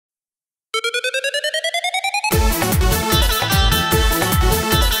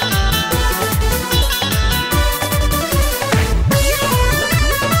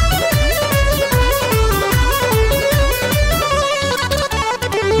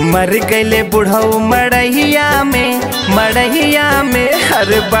मर गईले बुढ़ऊ मडईया में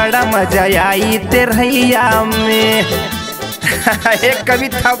अरे बड़ा मजा आई तेरहिया में। एक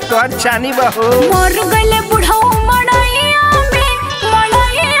कविता तो चानी बहू। मर गईले बुढ़ऊ मडईया में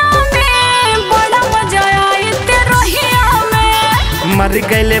बड़ा मजा आई तेरहिया में। मर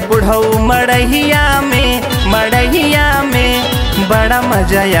गईले बुढ़ऊ मडईया में बड़ा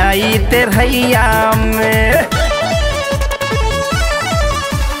मजा आई तेरहिया में।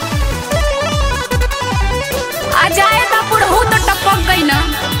 गई ना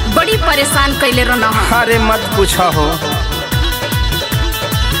बड़ी परेशान कैले रहना। अरे मत पूछो हो।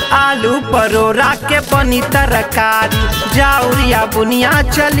 आलू परोरा के बनी तरकारी जाउरिया बुनिया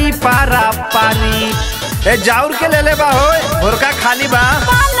चली पारा पारी। ए जाउर के ले बा हो भोरका खाली बा।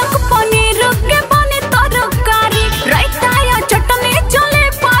 पालक पनीर के बनी तरकारी रायता या चटनी चले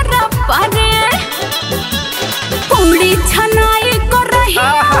पारा पारी। पूरी छनाई कर रही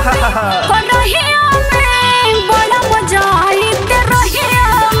में बड़ा मजा आई।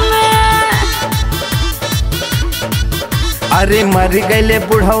 अरे मर गईले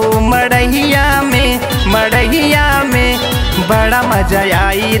बुढ़ऊ मडईया में बड़ा मजा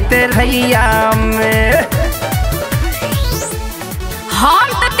आई तेरहिया में। हम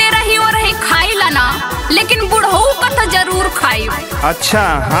तो तेरही और रही खाई लाना लेकिन बुढ़ऊ का तो जरूर खाई। अच्छा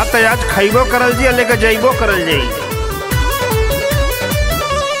हाँ तो आज खाइबो करल जी लेकर जाइबो करल जाई।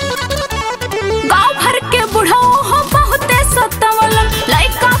 गाँव भर के बुढ़ऊ हो बहुते सतावलन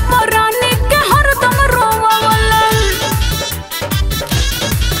लइका पुरानी के हरदम रोवलन।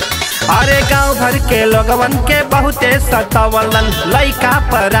 अरे गाँव भर के लोगवन के बहुते सतावलन लइका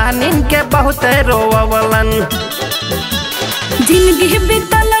परानिन के बहुते रोवलन। जिंदगी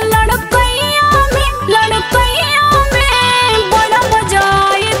बीतल लड़कइया में बड़ा मजा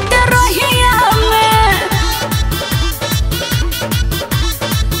आई तेरहिया में।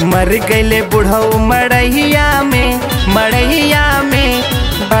 मर गईले बुढ़ऊ मडईया में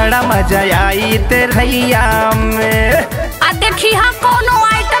बड़ा मजा आई तेरहिया में। देखी हाँ कोनो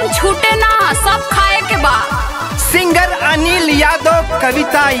आइटम छूटे ना सब खाए के बा। सिंगर अनिल यादव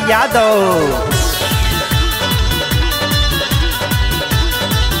कविता यादव।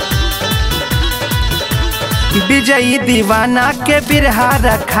 विजयी दीवाना के बिरहा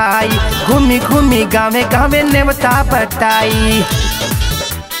रखाई घूमी घूमी गावे गावे नेवता बटाई।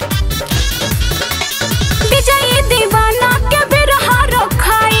 विजयी दीवाना के बिरहा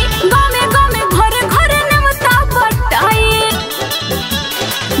रखाई गावे गावे घरे घरे नेवता बटाई।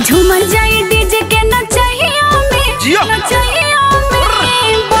 झूमर जाई डीजे के नचहिया में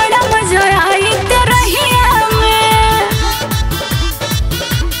बड़ा मजा आई तेरहिया में।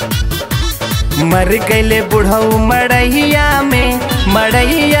 मर गईले बुढ़ऊ मडईया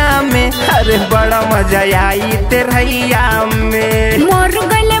में अरे बड़ा मजा आई तेरहिया में। मर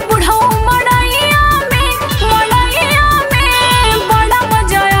गईले